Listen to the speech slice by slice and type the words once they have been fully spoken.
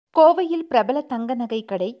கோவையில் பிரபல தங்க நகை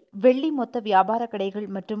கடை, வெள்ளி மொத்த வியாபார கடைகள்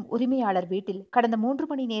மற்றும் உரிமையாளர் வீட்டில் கடந்த 3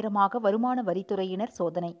 மணி நேரமாக வருமான வரித்துறையினர்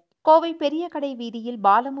சோதனை. கோவை பெரிய கடை வீதியில்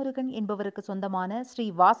பாலமுருகன் என்பவருக்கு சொந்தமான ஸ்ரீ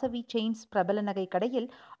வாசவி செயின்ஸ் பிரபல நகை கடையில்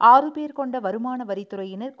 6 பேர் கொண்ட வருமான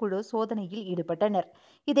வரித்துறையினர் குழு சோதனையில் ஈடுபட்டனர்.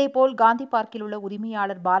 இதேபோல் காந்தி பார்க்கில் உள்ள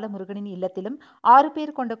உரிமையாளர் பாலமுருகனின் இல்லத்திலும் 6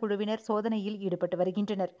 பேர் கொண்ட குழுவினர் சோதனையில் ஈடுபட்டு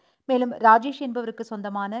வருகின்றனர். மேலும் ராஜேஷ் என்பவருக்கு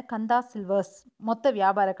சொந்தமான கந்தா சில்வர்ஸ் மொத்த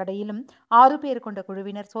வியாபார கடையிலும் 6 பேர் கொண்ட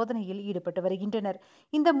குழுவினர் சோதனையில் ஈடுபட்டு வருகின்றனர்.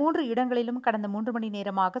 இந்த 3 இடங்களிலும் கடந்த 3 மணி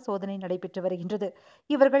நேரமாக சோதனை நடைபெற்று வருகின்றது.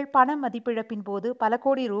 இவர்கள் பண மதிப்பிழப்பின் போது பல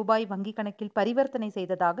கோடி ரூபாய் வங்கிக் கணக்கில் பரிவர்த்தனை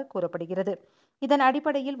செய்ததாக கூறப்படுகிறது. இதன்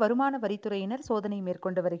அடிப்படையில் வருமான வரித்துறையினர் சோதனை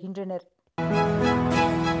மேற்கொண்டு வருகின்றனர்.